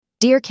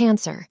Dear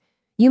Cancer,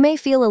 you may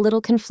feel a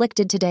little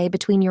conflicted today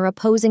between your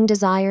opposing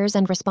desires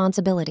and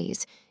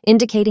responsibilities,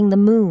 indicating the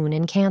moon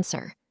in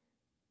Cancer.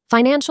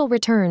 Financial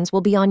returns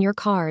will be on your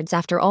cards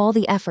after all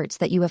the efforts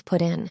that you have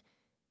put in.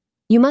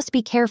 You must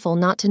be careful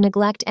not to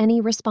neglect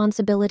any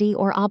responsibility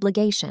or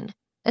obligation,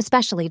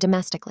 especially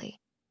domestically.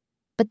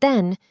 But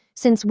then,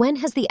 since when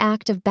has the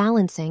act of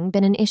balancing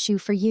been an issue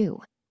for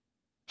you?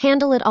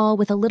 Handle it all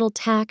with a little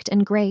tact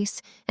and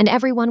grace, and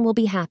everyone will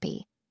be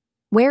happy.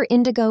 Wear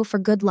indigo for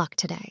good luck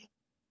today.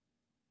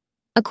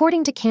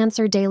 According to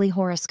Cancer Daily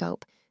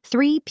Horoscope,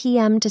 3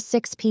 p.m. to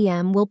 6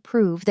 p.m. will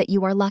prove that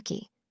you are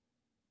lucky.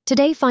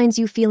 Today finds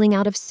you feeling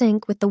out of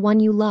sync with the one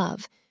you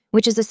love,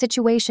 which is a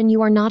situation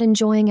you are not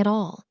enjoying at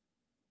all.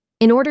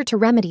 In order to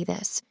remedy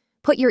this,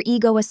 put your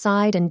ego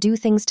aside and do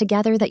things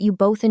together that you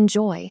both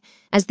enjoy,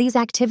 as these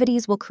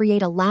activities will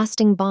create a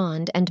lasting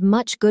bond and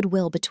much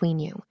goodwill between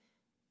you.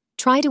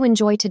 Try to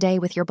enjoy today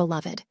with your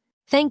beloved.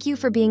 Thank you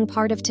for being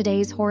part of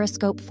today's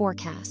horoscope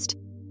forecast.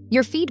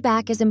 Your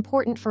feedback is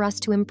important for us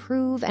to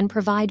improve and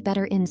provide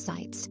better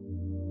insights.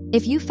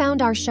 If you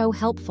found our show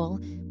helpful,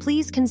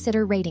 please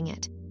consider rating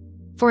it.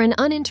 For an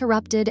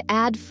uninterrupted,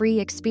 ad-free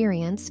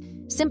experience,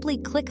 simply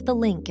click the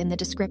link in the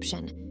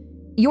description.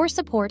 Your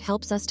support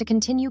helps us to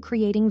continue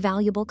creating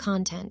valuable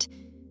content.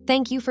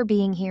 Thank you for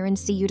being here and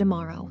see you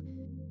tomorrow.